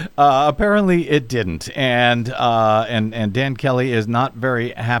 No, apparently it didn't, and Dan Kelly is not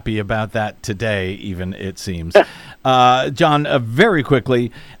very happy about that today. Even it seems. John, very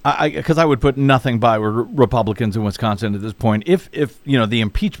quickly, because I would put nothing by Republicans in Wisconsin at this point. If the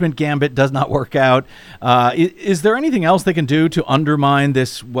impeachment gambit does not work out, is there anything else they can do to undermine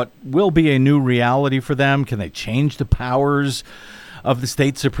this? What will be a new reality for them? Can they change the powers of the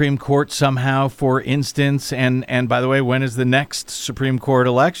state Supreme Court somehow, for instance? And by the way, when is the next Supreme Court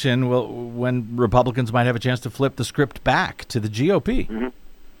election? Well, when Republicans might have a chance to flip the script back to the GOP. Mm-hmm.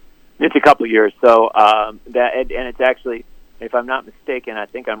 It's a couple of years. So and it's actually, if I'm not mistaken, I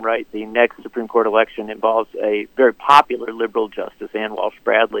think I'm right, the next Supreme Court election involves a very popular liberal justice, Ann Walsh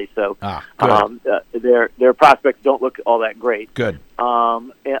Bradley. So their prospects don't look all that great. Good.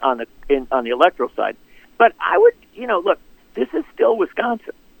 On the electoral side. But I would, look, this is still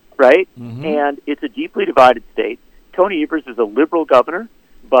Wisconsin, right? Mm-hmm. And it's a deeply divided state. Tony Evers is a liberal governor,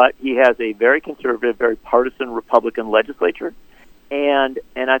 but he has a very conservative, very partisan Republican legislature. And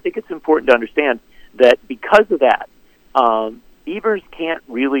I think it's important to understand that because of that, Evers can't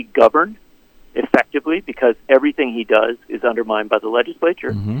really govern effectively because everything he does is undermined by the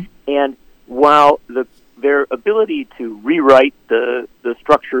legislature. Mm-hmm. And while their ability to rewrite the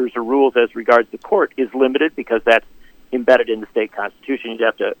structures or rules as regards the court is limited because that's embedded in the state constitution, you'd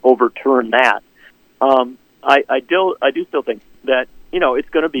have to overturn that. I do still think that they're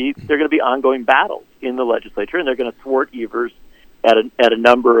going to be ongoing battles in the legislature, and they're going to thwart Evers at a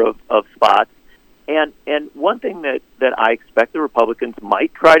number of spots. And one thing that I expect the Republicans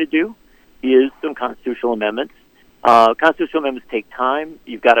might try to do is some constitutional amendments. Constitutional amendments take time.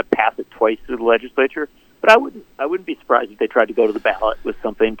 You've got to pass it twice through the legislature. But I wouldn't be surprised if they tried to go to the ballot with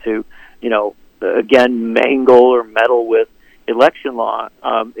something to, again, mangle or meddle with election law.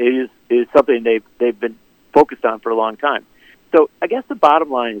 It is something they've been focused on for a long time. So I guess the bottom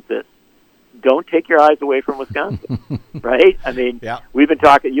line is this: don't take your eyes away from Wisconsin, right? I mean, We've been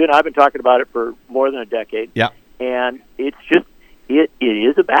talking. You and I have been talking about it for more than a decade. Yeah, and it's just it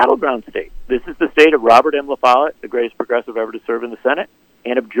is a battleground state. This is the state of Robert M. La Follette, the greatest progressive ever to serve in the Senate,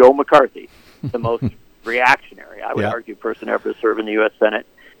 and of Joe McCarthy, the most reactionary, I would argue, person ever to serve in the U.S. Senate.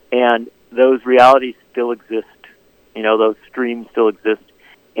 And those realities still exist. Those streams still exist.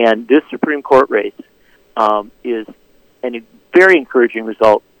 And this Supreme Court race is a very encouraging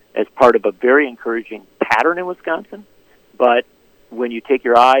result as part of a very encouraging pattern in Wisconsin. But when you take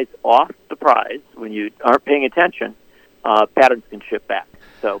your eyes off the prize, when you aren't paying attention, patterns can shift back.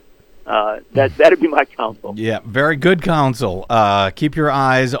 So that'd be my counsel. Yeah, very good counsel. Keep your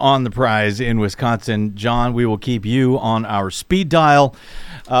eyes on the prize in Wisconsin. John, we will keep you on our speed dial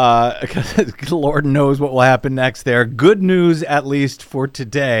because Lord knows what will happen next there. Good news, at least for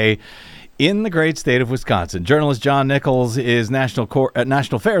today, in the great state of Wisconsin. Journalist John Nichols is national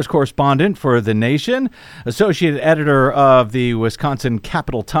affairs correspondent for The Nation, associate editor of the Wisconsin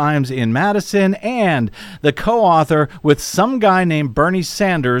Capital Times in Madison, and the co-author with some guy named Bernie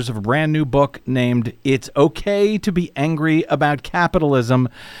Sanders of a brand new book named It's Okay to Be Angry About Capitalism.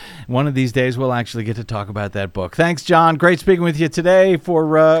 One of these days, we'll actually get to talk about that book. Thanks, John. Great speaking with you today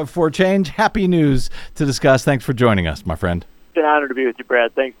for change. Happy news to discuss. Thanks for joining us, my friend. It's an honor to be with you,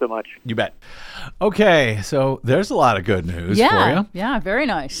 Brad. Thanks so much. You bet. Okay, so there's a lot of good news for you. Yeah, very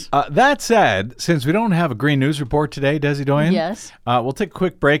nice. That said, since we don't have a green news report today, Desi Doyen, yes, we'll take a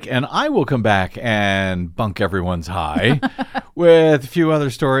quick break, and I will come back and bunk everyone's high with a few other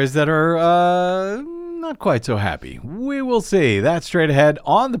stories that are not quite so happy. We will see. That's straight ahead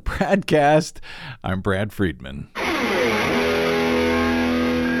on the BradCast. I'm Brad Friedman.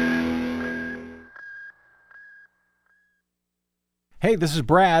 Hey, this is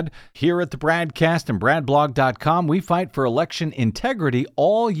Brad. Here at the BradCast and BradBlog.com, we fight for election integrity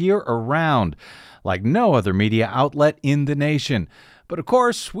all year around, like no other media outlet in the nation. But of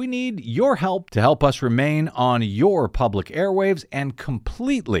course, we need your help to help us remain on your public airwaves and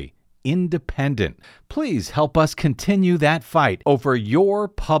completely independent. Please help us continue that fight over your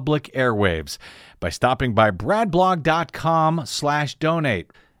public airwaves by stopping by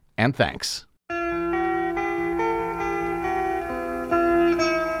BradBlog.com/donate. And thanks.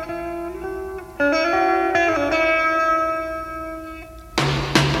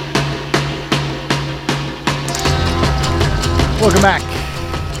 Welcome back.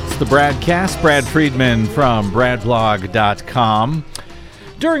 It's the BradCast. Brad Friedman from BradBlog.com.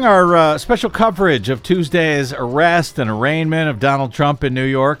 During our special coverage of Tuesday's arrest and arraignment of Donald Trump in New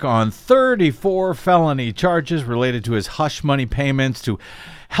York on 34 felony charges related to his hush money payments to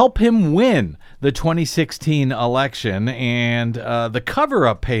help him win the 2016 election and the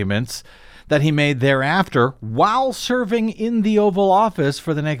cover-up payments that he made thereafter while serving in the Oval Office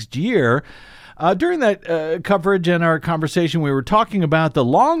for the next year. During that coverage and our conversation, we were talking about the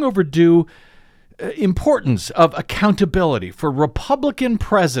long overdue importance of accountability for Republican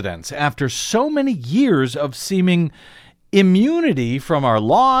presidents after so many years of seeming immunity from our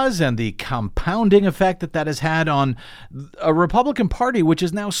laws and the compounding effect that has had on a Republican Party, which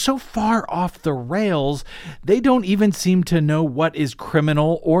is now so far off the rails, they don't even seem to know what is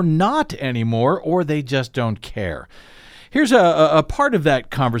criminal or not anymore, or they just don't care. Here's a part of that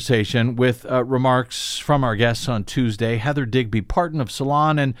conversation with remarks from our guests on Tuesday, Heather Digby Parton of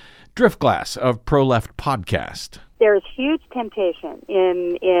Salon and Driftglass of Pro Left Podcast. There's huge temptation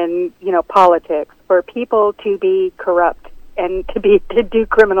in politics for people to be corrupt and to do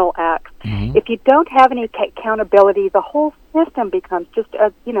criminal acts. Mm-hmm. If you don't have any accountability, the whole system becomes just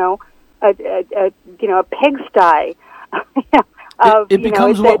a pigsty. It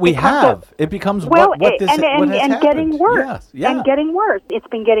becomes what we have. It becomes what this has happened. And getting worse. Yes. Yeah. And getting worse. It's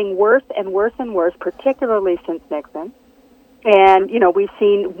been getting worse and worse and worse, particularly since Nixon. And, we've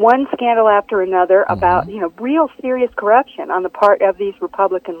seen one scandal after another about, real serious corruption on the part of these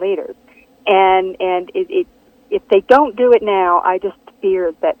Republican leaders. And if they don't do it now, I just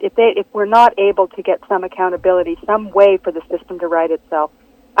fear that if we're not able to get some accountability, some way for the system to right itself,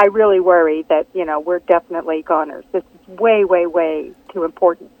 I really worry that, we're definitely goners. This is way, way, way too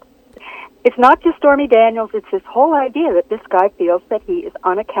important. It's not just Stormy Daniels. It's this whole idea that this guy feels that he is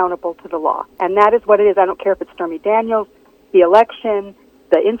unaccountable to the law. And that is what it is. I don't care if it's Stormy Daniels, the election,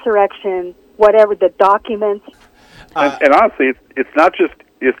 the insurrection, whatever, the documents. And honestly, it's not just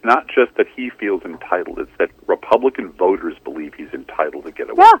that he feels entitled. It's that Republican voters believe he's entitled to get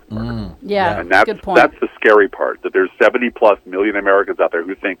away with murder. Yeah, and that's good point. That's the scary part, that there's 70-plus million Americans out there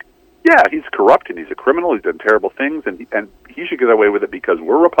who think, yeah, he's corrupt and he's a criminal, he's done terrible things, and he should get away with it because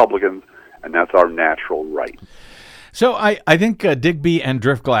we're Republicans, and that's our natural right. So I think Digby and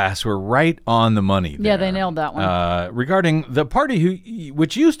Driftglass were right on the money there. Yeah, they nailed that one. Regarding the party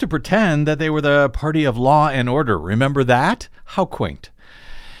which used to pretend that they were the party of law and order. Remember that? How quaint.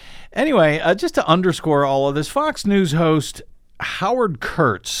 Anyway, just to underscore all of this, Fox News host Howard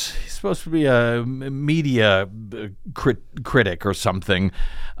Kurtz, he's supposed to be a media critic or something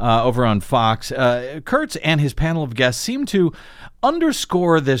over on Fox. Kurtz and his panel of guests seem to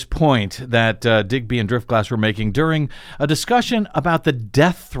underscore this point that Digby and Driftglass were making during a discussion about the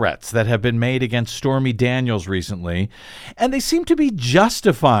death threats that have been made against Stormy Daniels recently. And they seem to be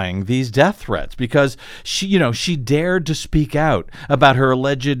justifying these death threats because she dared to speak out about her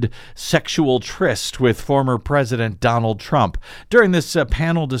alleged sexual tryst with former President Donald Trump. During this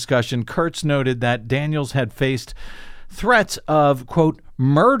panel discussion, Kurtz noted that Daniels had faced threats of, quote,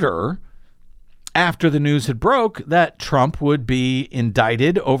 murder after the news had broke that Trump would be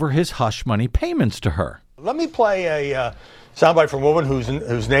indicted over his hush money payments to her. Let me play a soundbite from a woman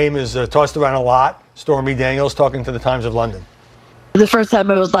whose name is tossed around a lot, Stormy Daniels, talking to the Times of London. The first time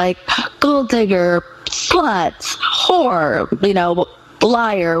it was like, gold digger, slut, whore,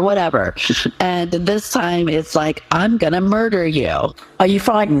 liar, whatever. And this time it's like, I'm going to murder you. Are you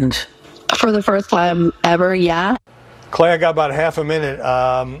frightened? For the first time ever, yeah. Clay, I got about half a minute.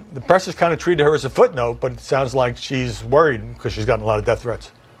 The press has kind of treated her as a footnote, but it sounds like she's worried because she's gotten a lot of death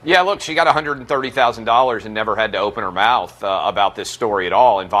threats. Yeah, look, she got $130,000 and never had to open her mouth about this story at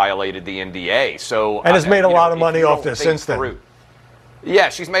all and violated the NDA. So and has made a lot of money off this since then. Yeah,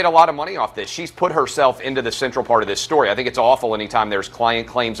 she's made a lot of money off this. She's put herself into the central part of this story. I think it's awful anytime there's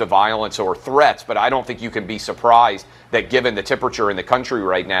claims of violence or threats, but I don't think you can be surprised that given the temperature in the country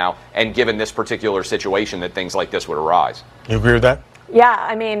right now and given this particular situation that things like this would arise. You agree with that? Yeah,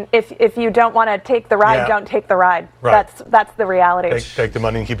 I mean, if you don't want to take the ride, don't take the ride. Right. That's the reality. Take the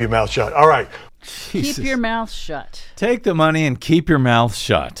money and keep your mouth shut. All right. Jesus. Keep your mouth shut. Take the money and keep your mouth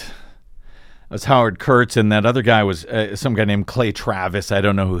shut. That's Howard Kurtz, and that other guy was some guy named Clay Travis. I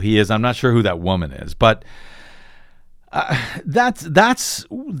don't know who he is. I'm not sure who that woman is, but that's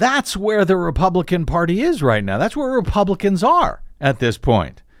where the Republican Party is right now. That's where Republicans are at this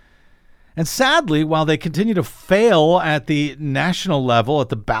point. And sadly, while they continue to fail at the national level, at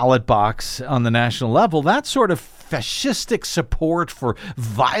the ballot box on the national level, that sort of fascistic support for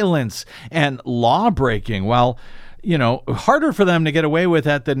violence and law breaking, while harder for them to get away with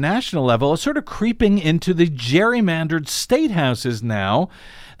at the national level, is sort of creeping into the gerrymandered state houses now,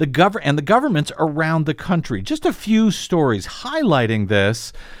 and the governments around the country. Just a few stories highlighting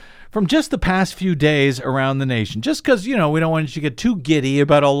this from just the past few days around the nation, just because, we don't want you to get too giddy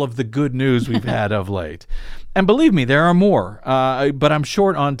about all of the good news we've had of late. And believe me, there are more, but I'm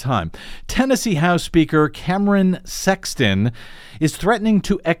short on time. Tennessee House Speaker Cameron Sexton is threatening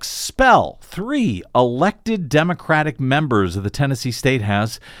to expel 3 elected Democratic members of the Tennessee State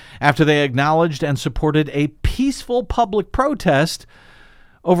House after they acknowledged and supported a peaceful public protest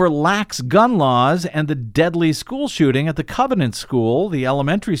over lax gun laws and the deadly school shooting at the Covenant School, the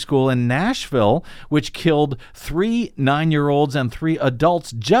elementary school in Nashville, which killed 3 9-year-olds and 3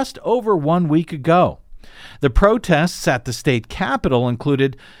 adults just over 1 week ago. The protests at the state capitol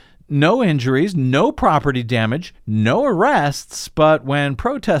included no injuries, no property damage, no arrests, but when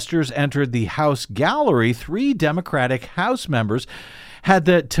protesters entered the House gallery, 3 Democratic House members had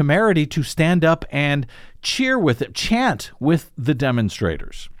the temerity to stand up and chant with the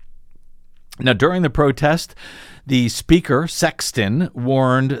demonstrators. Now, during the protest, the speaker, Sexton,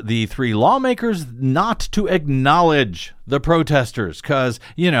 warned the 3 lawmakers not to acknowledge the protesters because,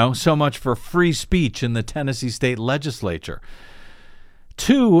 so much for free speech in the Tennessee state legislature.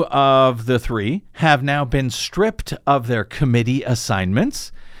 2 of the 3 have now been stripped of their committee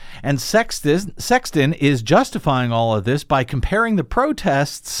assignments, and Sexton is justifying all of this by comparing the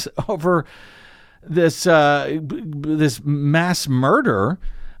protests over this mass murder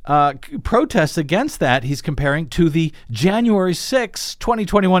protests against that. He's comparing to the January 6,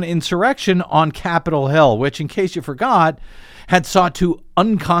 2021 insurrection on Capitol Hill, which, in case you forgot, had sought to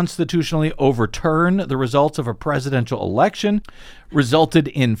unconstitutionally overturn the results of a presidential election, resulted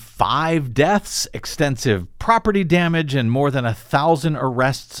in 5 deaths, extensive property damage, and more than 1,000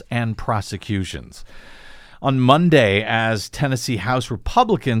 arrests and prosecutions. On Monday, as Tennessee House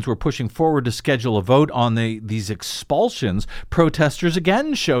Republicans were pushing forward to schedule a vote on these expulsions, protesters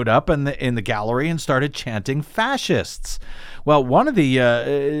again showed up in the gallery and started chanting fascists. Well, one of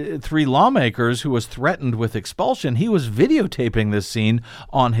the 3 lawmakers who was threatened with expulsion, he was videotaping this scene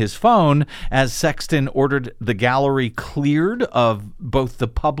on his phone as Sexton ordered the gallery cleared of both the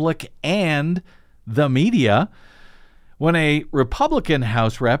public and the media, when a Republican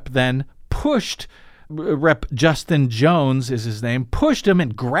House rep then pushed Rep. Justin Jones is his name, pushed him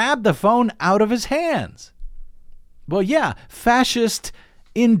and grabbed the phone out of his hands. Well, yeah, fascist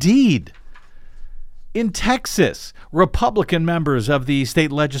indeed. In Texas, Republican members of the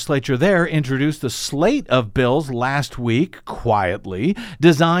state legislature there introduced a slate of bills last week, quietly,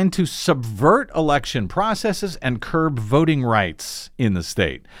 designed to subvert election processes and curb voting rights in the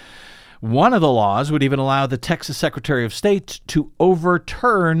state. One of the laws would even allow the Texas Secretary of State to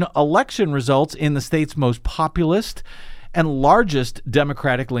overturn election results in the state's most populous and largest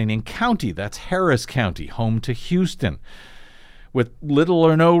Democratic-leaning county. That's Harris County, home to Houston, with little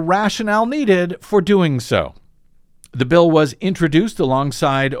or no rationale needed for doing so. The bill was introduced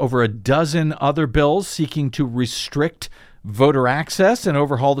alongside over a dozen other bills seeking to restrict voter access and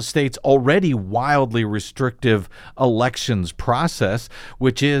overhaul the state's already wildly restrictive elections process,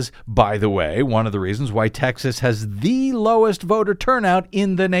 which is, by the way, one of the reasons why Texas has the lowest voter turnout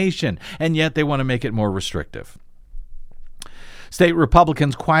in the nation, and yet they want to make it more restrictive. State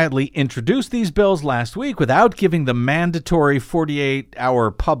Republicans quietly introduced these bills last week without giving the mandatory 48-hour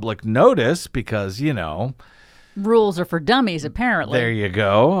public notice because, rules are for dummies, apparently. There you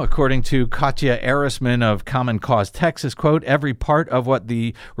go. According to Katya Arisman of Common Cause Texas, quote, every part of what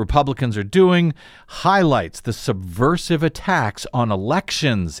the Republicans are doing highlights the subversive attacks on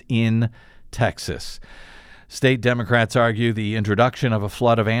elections in Texas. State Democrats argue the introduction of a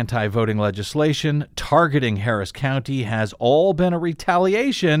flood of anti-voting legislation targeting Harris County has all been a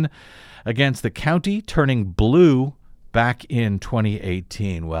retaliation against the county turning blue back in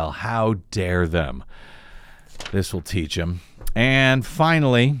 2018. Well, how dare them? This will teach them. And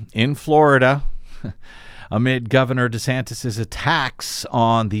finally, in Florida, amid Governor DeSantis' attacks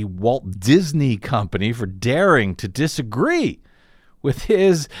on the Walt Disney Company for daring to disagree with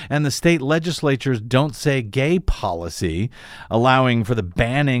his and the state legislature's Don't Say Gay policy, allowing for the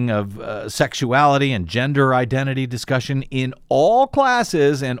banning of sexuality and gender identity discussion in all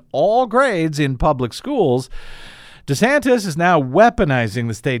classes and all grades in public schools, DeSantis is now weaponizing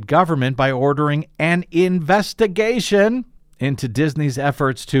the state government by ordering an investigation into Disney's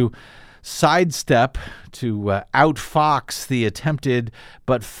efforts to sidestep, to outfox the attempted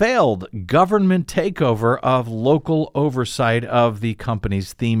but failed government takeover of local oversight of the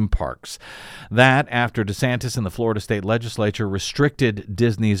company's theme parks. That after DeSantis and the Florida state legislature restricted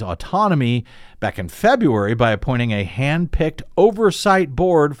Disney's autonomy back in February by appointing a hand-picked oversight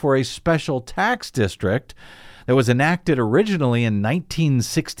board for a special tax district that was enacted originally in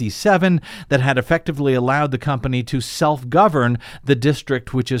 1967 that had effectively allowed the company to self-govern the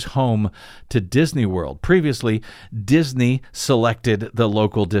district which is home to Disney World. Previously, Disney selected the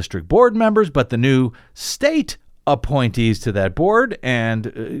local district board members, but the new state appointees to that board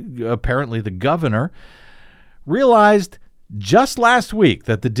and apparently the governor realized just last week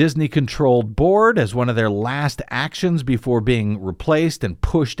that the Disney-controlled board, as one of their last actions before being replaced and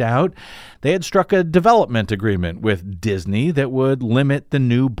pushed out, they had struck a development agreement with Disney that would limit the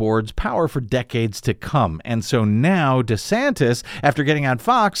new board's power for decades to come. And so now DeSantis, after getting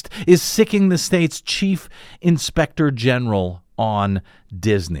outfoxed, is sicking the state's chief inspector general on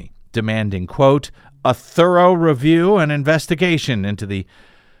Disney, demanding, quote, a thorough review and investigation into the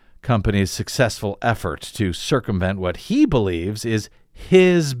company's successful effort to circumvent what he believes is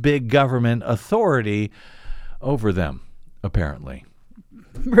his big government authority over them, apparently.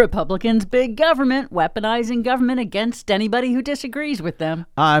 Republicans' big government, weaponizing government against anybody who disagrees with them.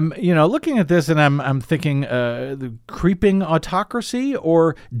 I'm, looking at this and I'm thinking the creeping autocracy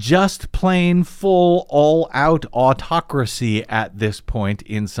or just plain full all-out autocracy at this point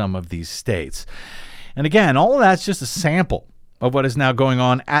in some of these states. And again, all of that's just a sample of what is now going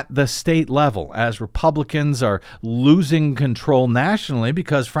on at the state level as Republicans are losing control nationally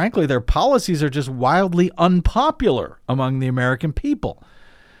because, frankly, their policies are just wildly unpopular among the American people.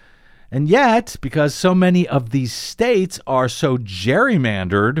 And yet, because so many of these states are so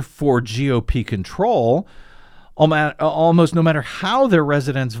gerrymandered for GOP control, almost no matter how their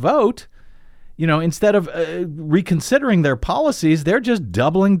residents vote, instead of reconsidering their policies, they're just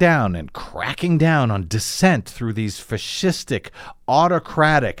doubling down and cracking down on dissent through these fascistic,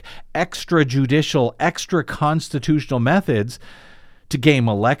 autocratic, extrajudicial, extra-constitutional methods to game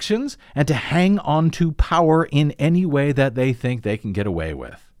elections and to hang on to power in any way that they think they can get away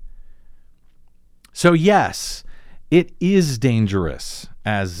with. So yes, it is dangerous,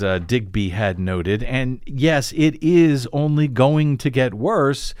 as Digby had noted, and yes, it is only going to get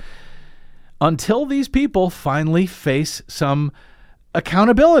worse until these people finally face some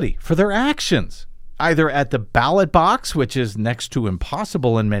accountability for their actions, either at the ballot box, which is next to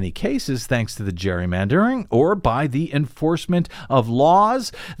impossible in many cases thanks to the gerrymandering, or by the enforcement of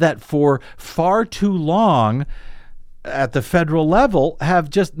laws that for far too long at the federal level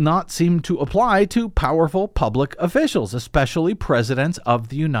have just not seemed to apply to powerful public officials, especially presidents of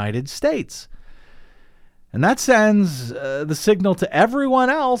the United States. And that sends the signal to everyone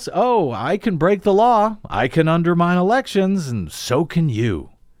else, oh, I can break the law, I can undermine elections, and so can you.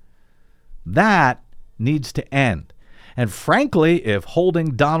 That needs to end. And frankly, if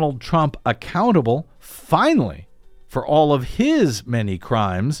holding Donald Trump accountable, finally, for all of his many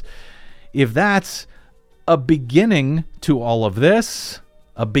crimes, if that's a beginning to all of this,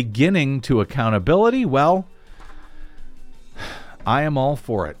 a beginning to accountability, well, I am all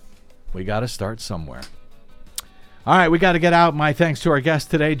for it. We got to start somewhere. All right, we got to get out. My thanks to our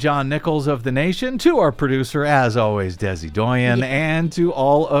guest today, John Nichols of The Nation, to our producer, as always, Desi Doyen, and to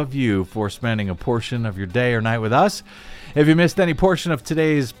all of you for spending a portion of your day or night with us. If you missed any portion of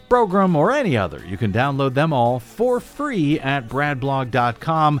today's program or any other, you can download them all for free at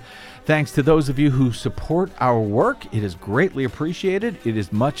bradblog.com. Thanks to those of you who support our work. It is greatly appreciated. It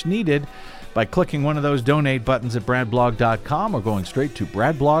is much needed by clicking one of those donate buttons at bradblog.com or going straight to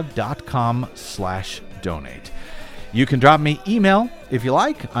bradblog.com/donate. You can drop me email if you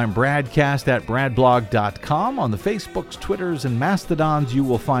like. I'm BradCast at bradblog.com. On the Facebooks, Twitters, and Mastodons, you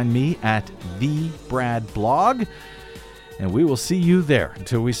will find me at TheBradBlog. And we will see you there.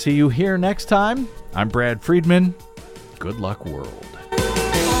 Until we see you here next time, I'm Brad Friedman. Good luck, world.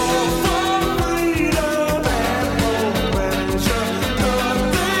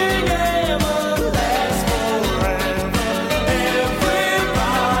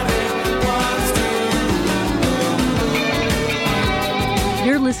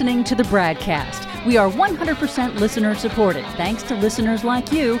 Listening to the BradCast. We are 100% listener supported, thanks to listeners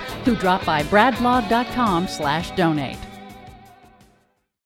like you who drop by bradblog.com/donate.